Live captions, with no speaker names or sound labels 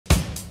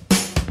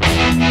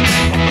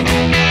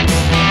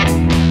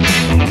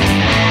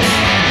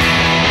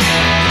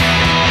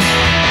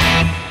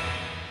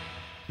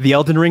The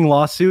Elden Ring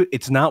lawsuit,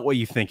 it's not what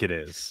you think it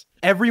is.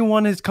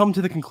 Everyone has come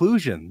to the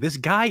conclusion this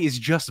guy is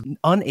just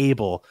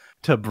unable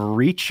to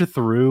breach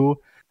through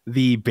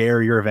the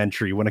barrier of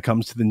entry when it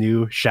comes to the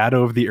new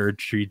Shadow of the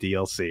Erdtree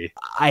DLC.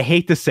 I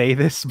hate to say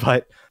this,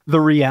 but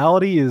the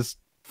reality is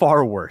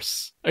far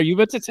worse. Are you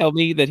about to tell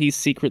me that he's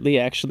secretly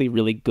actually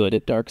really good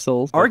at Dark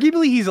Souls?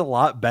 Arguably, he's a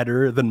lot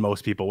better than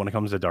most people when it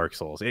comes to Dark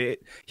Souls.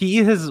 He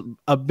has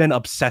been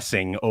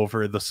obsessing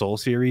over the Soul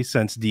series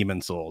since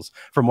Demon Souls,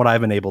 from what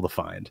I've been able to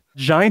find.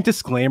 Giant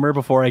disclaimer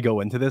before I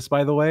go into this,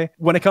 by the way.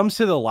 When it comes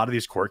to a lot of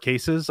these court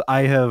cases,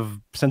 I have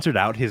censored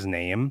out his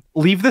name.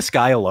 Leave this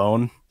guy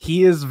alone.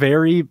 He is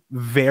very,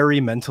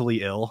 very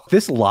mentally ill.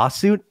 This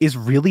lawsuit is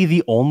really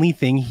the only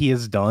thing he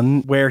has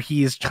done where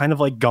he has kind of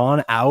like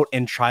gone out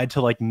and tried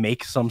to like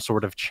make some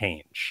sort of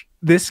change.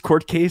 This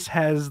court case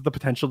has the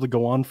potential to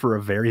go on for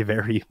a very,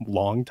 very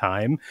long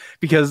time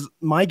because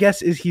my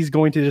guess is he's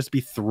going to just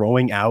be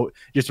throwing out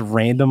just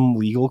random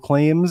legal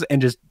claims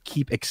and just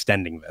keep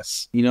extending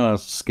this. You know,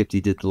 as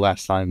Skipty did the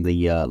last time,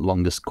 the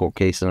longest court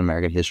case in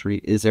American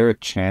history. Is there a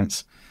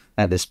chance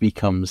that this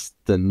becomes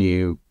the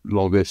new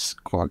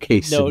longest court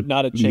case? No,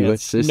 not a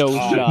chance. No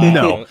shot.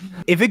 No.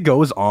 If it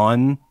goes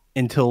on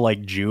until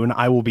like June,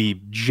 I will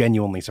be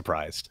genuinely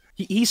surprised.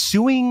 He's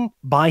suing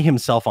by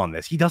himself on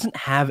this. He doesn't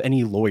have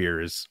any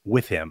lawyers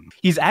with him.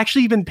 He's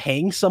actually been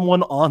paying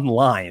someone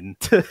online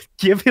to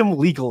give him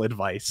legal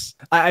advice.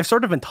 I've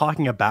sort of been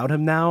talking about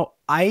him now.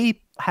 I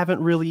haven't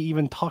really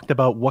even talked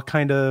about what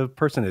kind of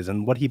person is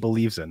and what he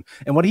believes in.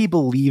 And what he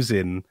believes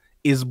in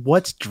is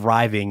what's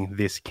driving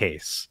this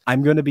case.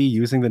 I'm going to be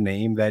using the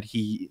name that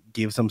he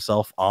gives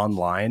himself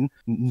online,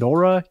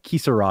 Nora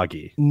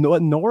Kisaragi.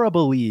 Nora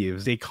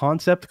believes a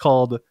concept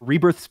called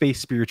rebirth space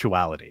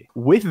spirituality.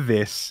 With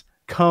this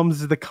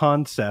comes the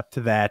concept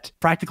that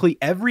practically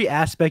every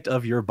aspect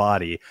of your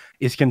body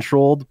is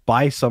controlled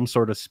by some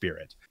sort of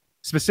spirit.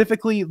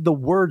 Specifically, the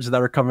words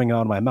that are coming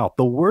out of my mouth,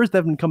 the words that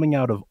have been coming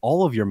out of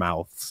all of your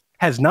mouths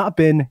has not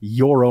been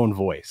your own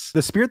voice.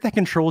 The spirit that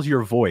controls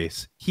your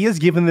voice, he has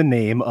given the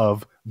name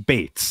of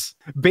Bates.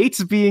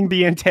 Bates being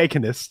the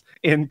antagonist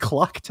in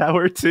Clock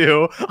Tower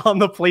 2 on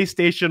the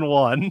PlayStation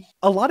 1.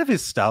 A lot of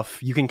his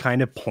stuff, you can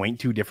kind of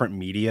point to different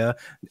media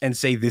and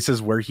say this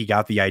is where he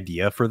got the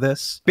idea for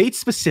this. Bates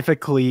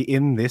specifically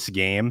in this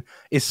game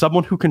is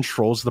someone who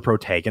controls the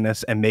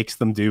protagonist and makes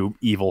them do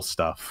evil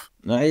stuff.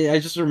 I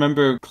just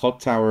remember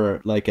Clock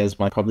Tower like as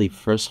my probably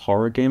first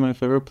horror game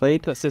I've ever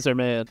played. The Scissor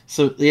Man.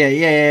 So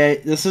yeah,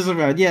 the Scissor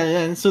Man, yeah.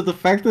 And so the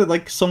fact that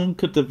like someone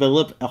could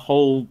develop a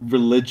whole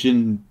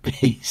religion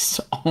based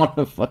on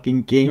a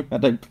fucking game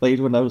that I played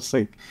when I was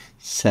like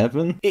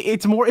 7.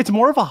 It's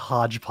more of a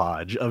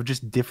hodgepodge of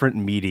just different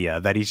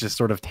media that he's just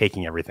sort of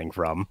taking everything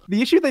from.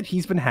 The issue that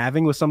he's been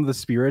having with some of the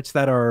spirits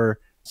that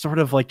are sort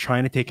of like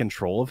trying to take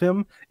control of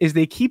him is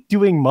they keep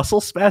doing muscle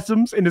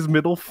spasms in his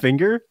middle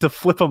finger to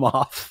flip him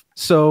off.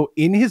 So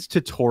in his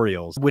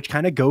tutorials, which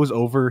kind of goes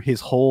over his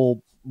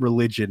whole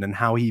religion and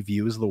how he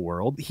views the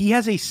world, he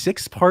has a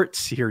 6-part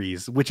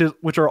series which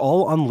are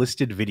all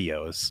unlisted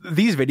videos.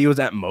 These videos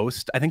at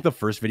most, I think the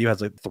first video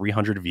has like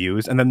 300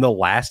 views, and then the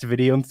last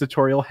video in the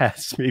tutorial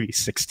has maybe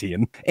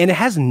 16, and it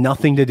has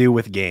nothing to do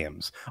with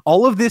games.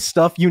 All of this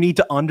stuff you need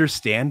to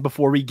understand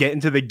before we get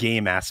into the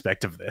game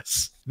aspect of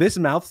this. This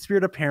mouth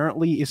spirit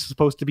apparently is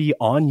supposed to be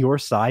on your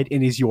side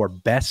and is your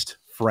best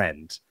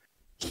friend.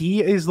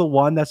 He is the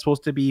one that's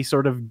supposed to be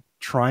sort of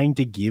trying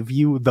to give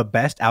you the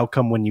best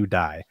outcome when you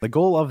die. The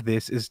goal of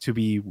this is to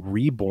be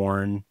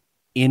reborn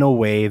in a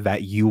way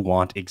that you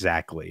want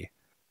exactly.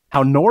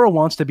 How Nora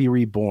wants to be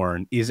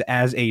reborn is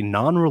as a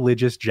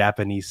non-religious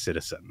Japanese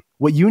citizen.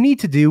 What you need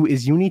to do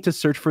is you need to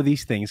search for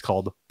these things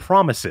called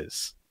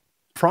promises.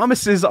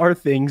 Promises are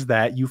things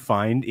that you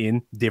find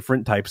in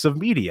different types of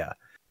media.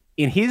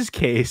 In his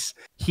case,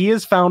 he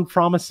has found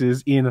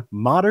promises in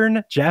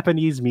modern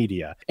Japanese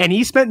media. And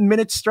he spent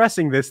minutes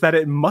stressing this, that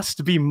it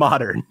must be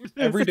modern.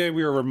 Every day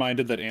we were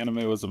reminded that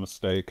anime was a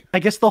mistake. I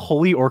guess the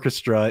Holy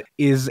Orchestra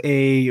is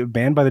a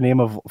band by the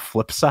name of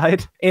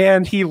Flipside.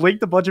 And he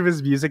linked a bunch of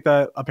his music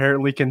that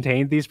apparently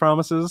contained these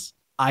promises.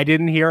 I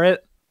didn't hear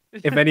it.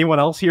 If anyone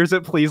else hears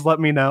it, please let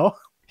me know.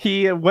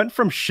 He went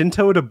from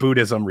Shinto to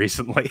Buddhism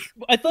recently.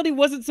 I thought he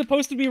wasn't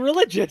supposed to be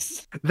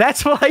religious.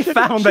 That's what I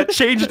found that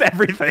changed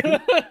everything.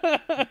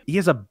 He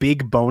has a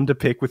big bone to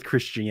pick with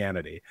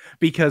Christianity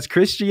because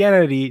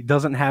Christianity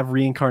doesn't have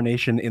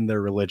reincarnation in their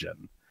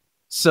religion.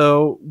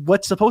 So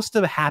what's supposed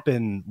to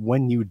happen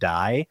when you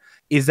die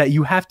is that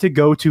you have to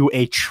go to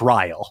a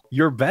trial.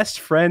 Your best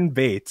friend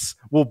Bates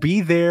will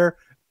be there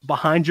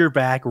behind your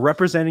back,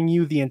 representing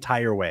you the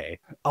entire way.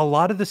 A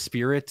lot of the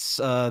spirits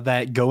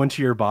that go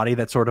into your body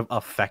that sort of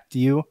affect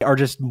you are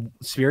just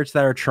spirits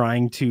that are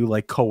trying to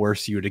like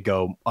coerce you to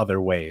go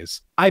other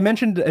ways. I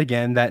mentioned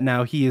again that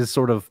now he is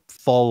sort of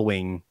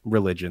following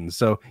religions.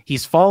 So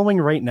he's following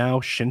right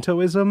now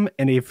Shintoism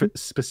and a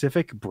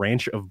specific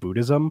branch of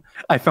Buddhism.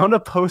 I found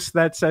a post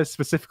that says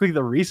specifically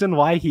the reason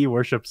why he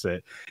worships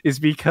it is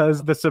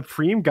because the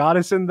supreme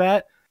goddess in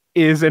that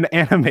is an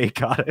anime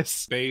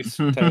goddess. Base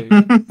take.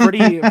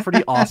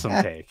 Pretty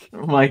awesome take.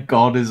 My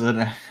god, is an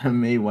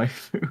anime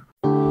waifu.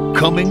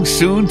 Coming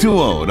soon to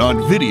own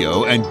on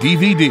video and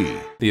DVD.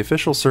 The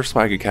official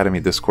SurSwag Academy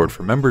Discord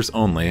for members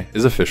only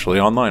is officially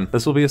online.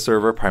 This will be a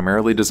server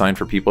primarily designed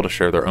for people to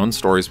share their own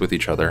stories with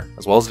each other,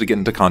 as well as to get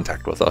into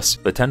contact with us.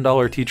 The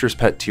 $10 Teacher's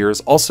Pet tier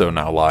is also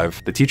now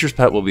live. The Teacher's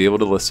Pet will be able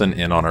to listen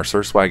in on our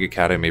SurSwag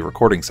Academy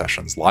recording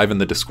sessions live in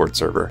the Discord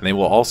server, and they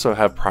will also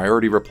have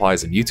priority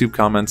replies in YouTube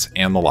comments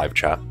and the live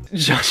chat.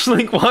 Josh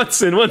Link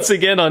Watson once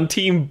again on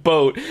Team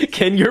Boat.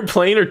 Can your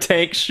plane or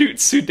tank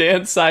shoot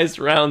Sudan-sized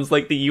rounds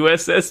like the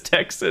USS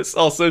Texas?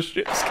 Also,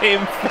 ships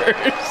came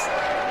first.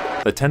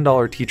 The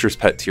 $10 Teacher's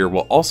Pet tier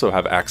will also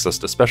have access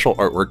to special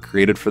artwork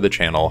created for the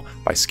channel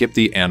by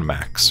Skipty and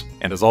Max.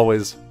 And as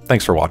always,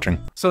 thanks for watching.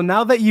 So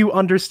now that you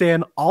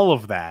understand all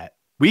of that,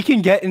 we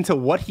can get into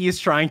what he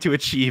is trying to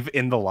achieve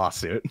in the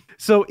lawsuit.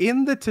 So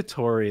in the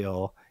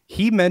tutorial,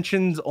 he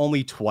mentions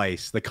only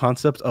twice the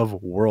concept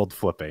of world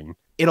flipping.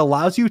 It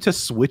allows you to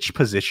switch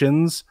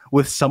positions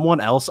with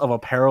someone else of a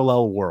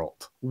parallel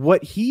world.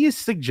 What he is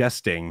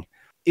suggesting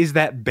is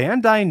that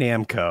Bandai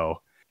Namco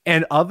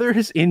and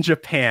others in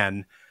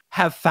Japan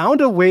have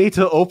found a way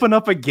to open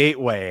up a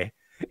gateway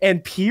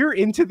and peer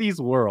into these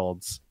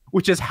worlds,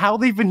 which is how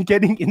they've been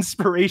getting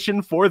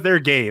inspiration for their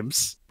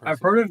games. I've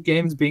heard of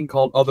games being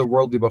called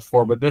otherworldly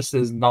before, but this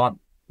is not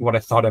what I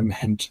thought it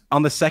meant.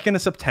 On the 2nd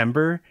of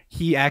September,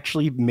 he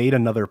actually made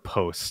another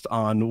post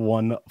on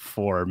one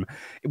forum,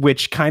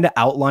 which kind of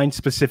outlined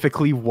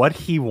specifically what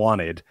he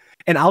wanted.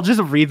 And I'll just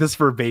read this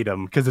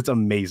verbatim because it's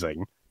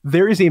amazing.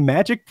 There is a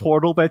magic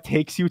portal that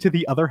takes you to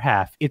the other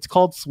half. It's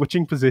called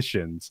switching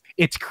positions.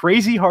 It's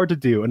crazy hard to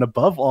do, and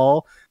above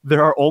all,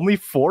 there are only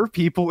 4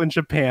 people in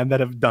Japan that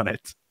have done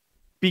it.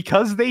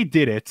 Because they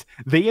did it,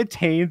 they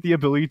attained the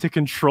ability to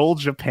control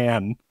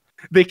Japan.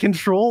 They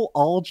control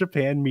all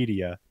Japan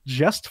media.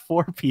 Just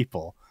 4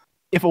 people.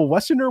 If a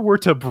Westerner were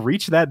to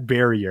breach that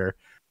barrier,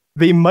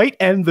 they might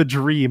end the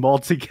dream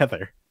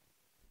altogether.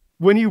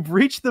 When you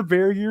breach the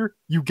barrier,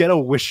 you get a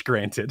wish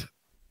granted.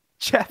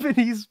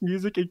 Japanese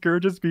music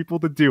encourages people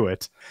to do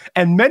it,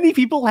 and many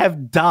people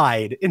have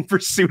died in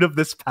pursuit of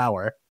this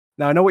power.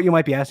 Now, I know what you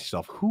might be asking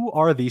yourself. Who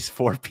are these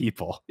 4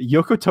 people?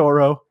 Yoko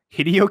Taro,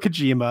 Hideo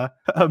Kojima,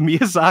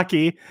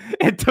 Miyazaki,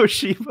 and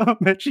Toshiba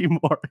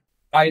Mechimori.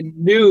 I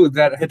knew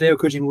that Hideo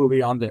Kojima would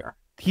be on there.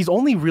 He's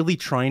only really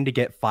trying to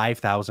get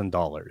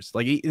 $5,000.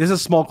 Like, this is a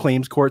small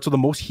claims court, so the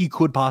most he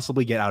could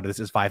possibly get out of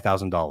this is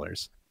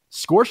 $5,000.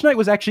 Scorch Knight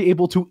was actually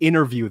able to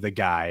interview the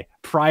guy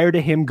prior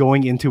to him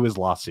going into his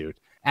lawsuit,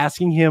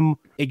 asking him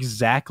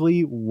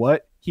exactly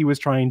what he was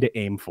trying to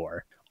aim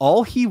for.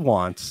 All he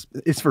wants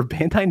is for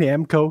Bandai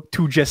Namco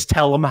to just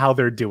tell him how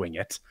they're doing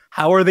it.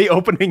 How are they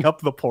opening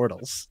up the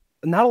portals?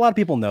 Not a lot of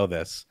people know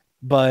this,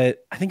 but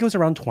I think it was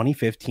around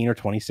 2015 or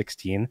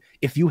 2016.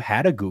 If you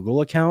had a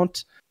Google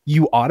account,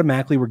 you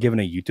automatically were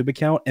given a YouTube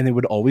account, and it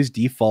would always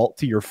default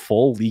to your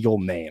full legal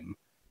name.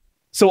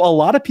 So a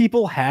lot of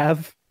people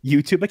have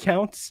YouTube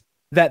accounts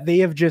that they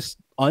have just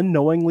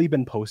unknowingly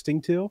been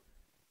posting to,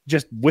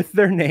 just with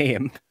their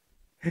name,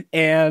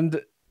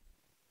 and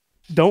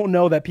don't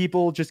know that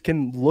people just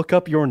can look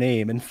up your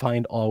name and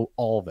find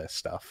all this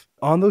stuff.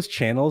 On those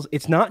channels,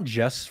 it's not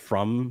just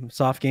from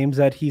soft games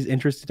that he's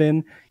interested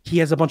in. He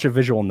has a bunch of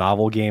visual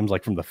novel games,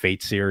 like from the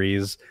Fate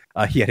series.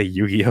 He had a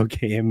Yu-Gi-Oh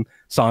game,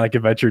 Sonic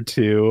Adventure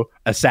 2,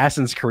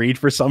 Assassin's Creed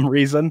for some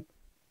reason.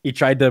 He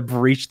tried to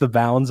breach the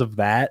bounds of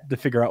that to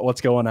figure out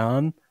what's going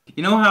on.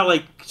 You know how,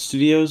 like,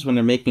 studios, when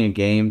they're making a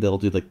game, they'll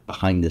do, like,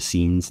 behind the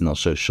scenes, and they'll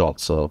show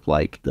shots of,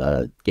 like,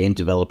 the game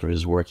developer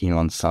is working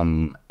on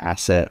some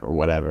asset or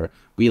whatever.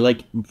 We,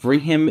 like, bring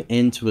him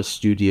into a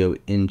studio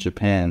in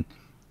Japan,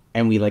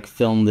 and we, like,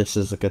 film this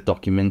as, like, a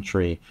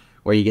documentary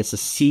where he gets to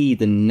see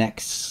the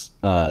next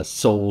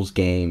Souls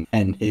game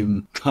and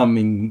him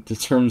coming to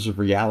terms with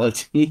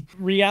reality.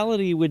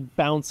 Reality would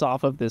bounce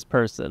off of this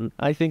person.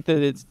 I think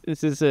that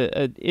this is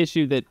an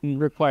issue that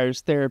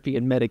requires therapy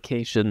and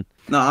medication.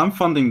 No, I'm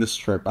funding this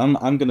trip. I'm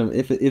gonna,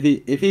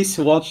 if he's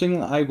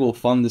watching, I will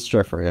fund this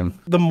trip for him.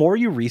 The more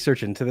you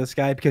research into this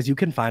guy, because you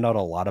can find out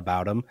a lot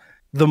about him,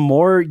 the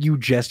more you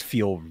just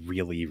feel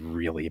really,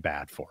 really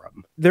bad for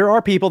him. There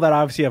are people that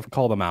obviously have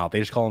called him out. They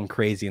just call him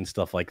crazy and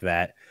stuff like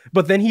that.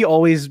 But then he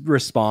always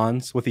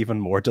responds with even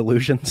more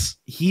delusions.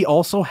 He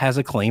also has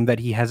a claim that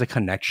he has a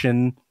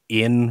connection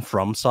in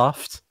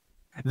FromSoft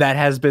that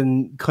has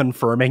been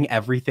confirming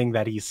everything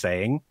that he's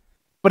saying.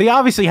 But he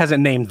obviously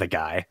hasn't named the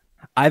guy.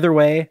 Either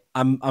way,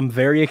 I'm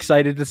very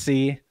excited to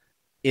see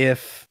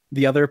if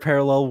the other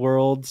parallel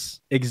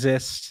worlds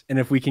exist and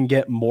if we can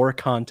get more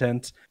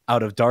content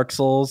out of Dark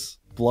Souls,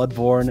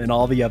 Bloodborne, and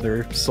all the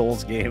other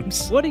Souls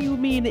games. What do you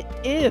mean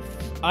if?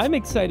 I'm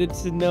excited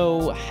to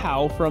know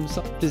how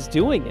FromSoft is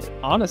doing it,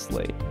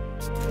 honestly.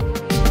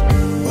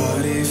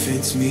 What if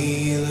it's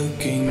me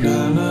looking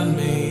down on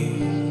me?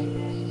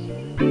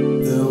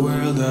 The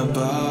world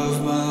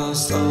above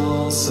must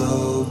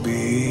also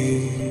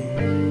be.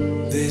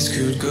 This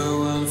could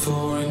go on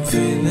for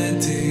infinity.